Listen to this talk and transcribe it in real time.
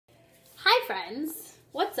friends,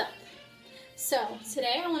 what's up? So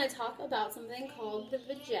today I want to talk about something called the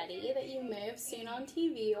Vegetti that you may have seen on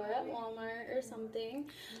TV or at Walmart or something.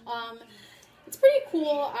 It's pretty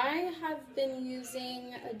cool. I have been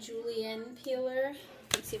using a julienne peeler.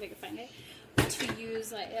 Let's see if I can find it. To use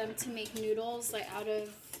to make noodles out of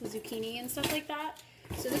zucchini and stuff like that.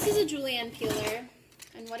 So this is a julienne peeler,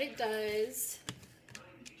 and what it does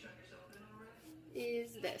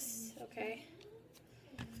is this. Okay.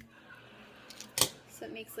 So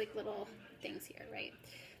it makes little things here, right?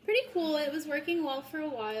 Pretty cool. It was working well for a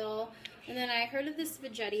while, and then I heard of this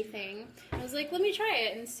Vegetti thing. I was like, let me try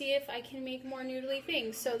it and see if I can make more noodly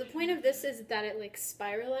things. So the point of this is that it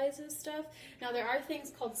spiralizes stuff. Now there are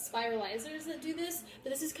things called spiralizers that do this,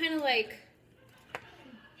 but this is kind of like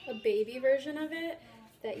a baby version of it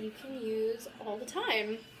that you can use all the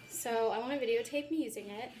time. So I want to videotape me using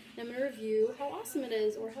it, and I'm going to review how awesome it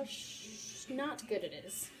is or how not good it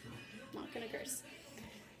is. I'm not going to curse.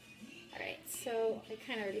 Alright, so I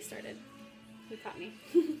kind of already started. You caught me.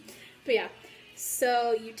 But yeah,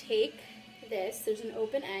 so you take this, there's an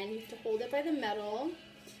open end, you have to hold it by the metal,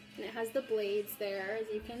 and it has the blades there,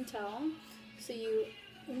 as you can tell. So you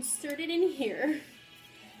insert it in here,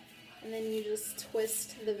 and then you just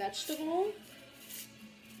twist the vegetable,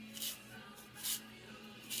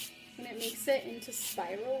 and it makes it into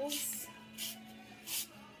spirals.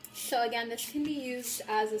 So again, this can be used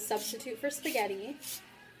as a substitute for spaghetti.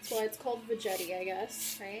 That's why it's called Vegetti, I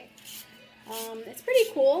guess, right? It's pretty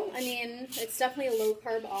cool. I mean, it's definitely a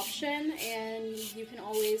low-carb option, and you can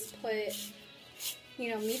always put,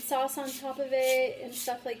 meat sauce on top of it and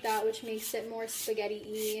stuff like that, which makes it more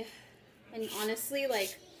spaghetti-y. And honestly,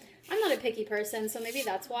 I'm not a picky person, so maybe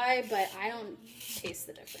that's why, but I don't taste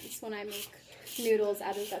the difference when I make noodles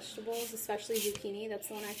out of vegetables, especially zucchini. That's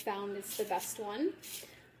the one I found is the best one.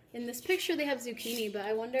 In this picture, they have zucchini, but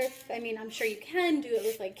I wonder if, I'm sure you can do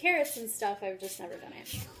it with carrots and stuff. I've just never done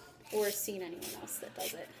it or seen anyone else that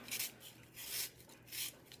does it.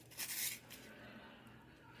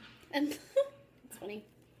 And it's funny.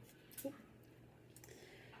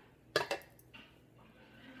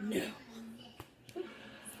 No.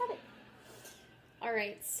 Stop it. All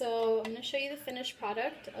right, so I'm going to show you the finished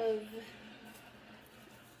product of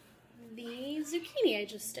the zucchini I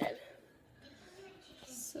just did.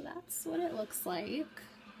 So that's what it looks like.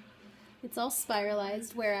 It's all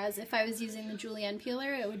spiralized, whereas if I was using the julienne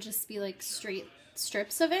peeler, it would just be straight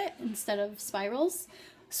strips of it instead of spirals.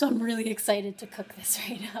 So I'm really excited to cook this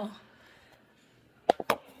right now.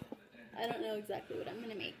 I don't know exactly what I'm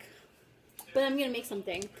going to make, but I'm going to make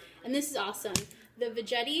something. And this is awesome. The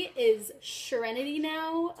Vegetti is Serenity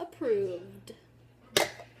Now approved.